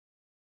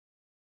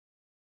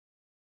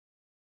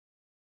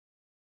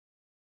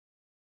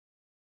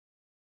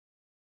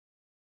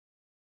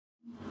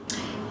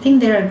I think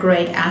they're a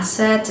great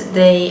asset.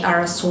 They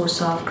are a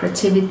source of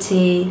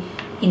creativity,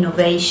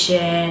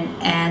 innovation,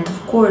 and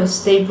of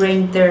course they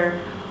bring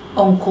their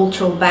own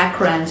cultural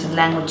backgrounds and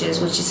languages,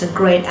 which is a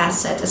great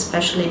asset,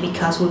 especially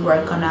because we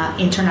work on an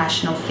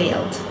international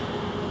field.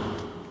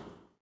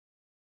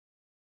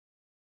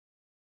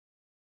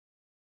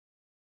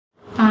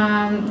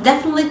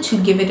 Definitely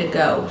to give it a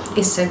go.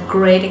 It's a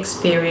great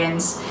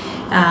experience.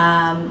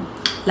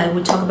 Like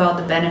we talk about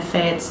the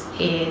benefits,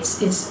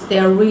 they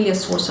are really a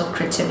source of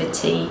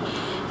creativity,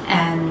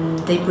 and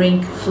they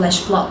bring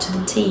fresh blood to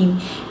the team.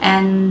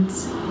 And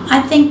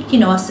I think,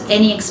 as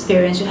any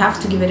experience, you have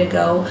to give it a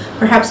go.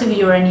 Perhaps if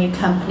you're a new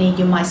company,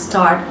 you might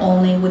start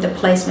only with a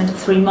placement of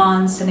 3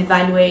 months and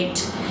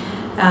evaluate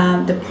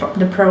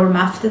the program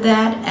after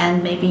that,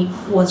 and maybe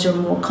once you're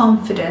more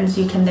confident,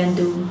 you can then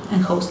do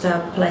and host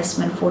a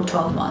placement for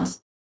 12 months.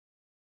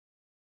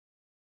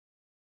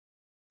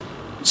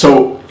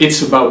 So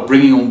it's about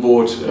bringing on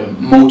board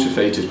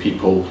motivated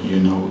people,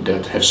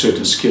 that have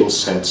certain skill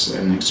sets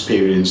and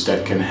experience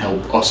that can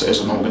help us as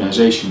an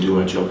organization do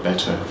our job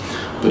better.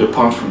 But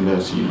apart from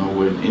that,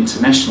 we're an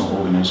international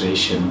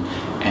organization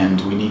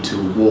and we need to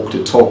walk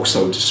the talk,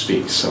 so to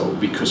speak. So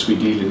because we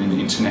deal in an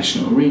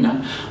international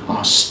arena,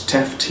 our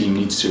staff team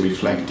needs to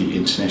reflect the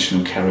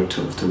international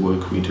character of the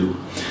work we do.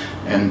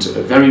 And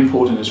very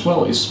important as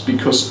well is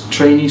because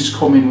trainees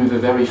come in with a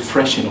very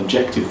fresh and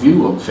objective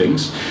view on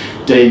things,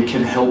 they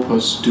can help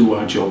us do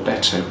our job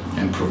better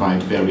and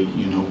provide very,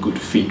 good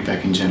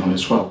feedback in general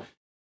as well.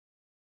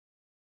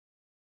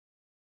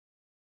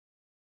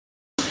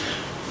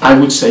 I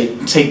would say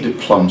take the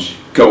plunge,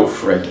 go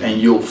for it,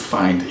 and you'll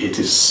find it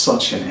is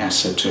such an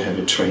asset to have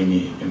a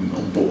trainee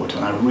on board.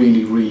 And I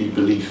really, really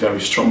believe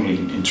very strongly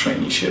in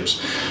traineeships.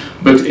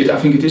 But I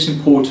think it is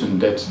important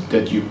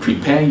that you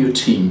prepare your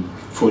team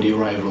for the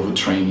arrival of a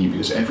trainee,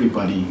 because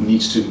everybody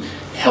needs to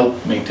help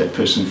make that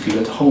person feel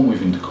at home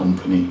within the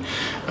company.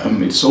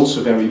 It's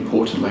also very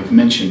important, like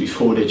mentioned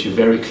before, that you're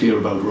very clear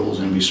about roles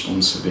and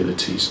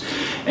responsibilities,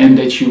 and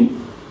that you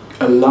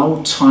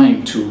allow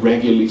time to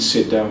regularly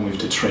sit down with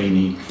the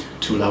trainee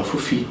to allow for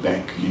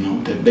feedback,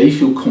 that they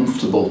feel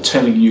comfortable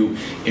telling you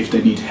if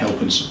they need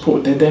help and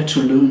support. They're there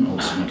to learn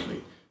ultimately.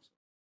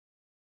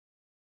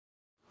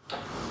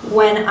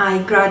 When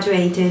I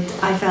graduated,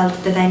 I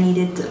felt that I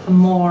needed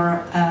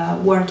more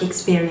work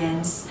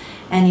experience,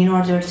 and in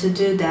order to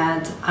do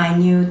that, I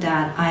knew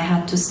that I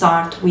had to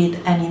start with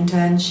an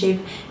internship.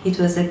 It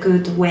was a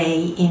good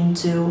way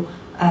into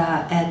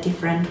a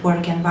different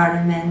work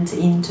environment,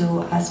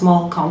 into a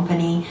small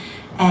company,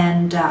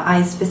 and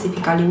I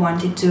specifically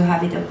wanted to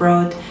have it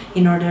abroad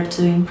in order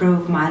to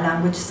improve my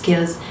language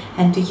skills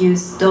and to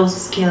use those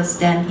skills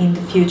then in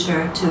the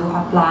future to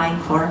apply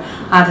for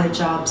other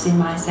jobs in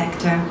my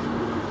sector.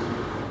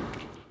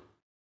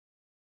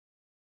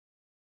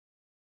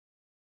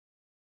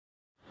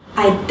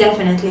 I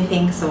definitely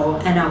think so,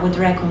 and I would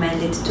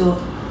recommend it to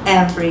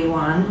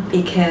everyone,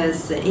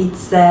 because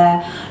it's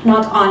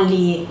not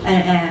only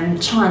a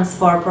chance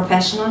for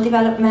professional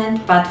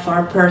development but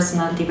for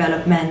personal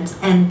development.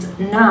 And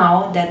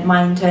now that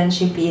my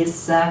internship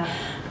is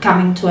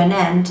coming to an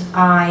end,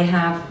 I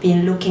have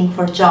been looking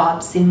for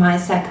jobs in my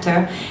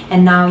sector,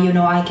 and now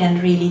I can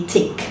really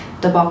tick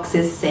the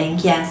boxes saying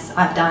yes,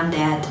 I've done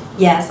that,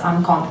 yes,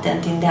 I'm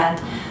competent in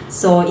that.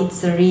 So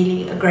it's a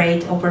really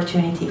great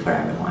opportunity for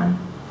everyone.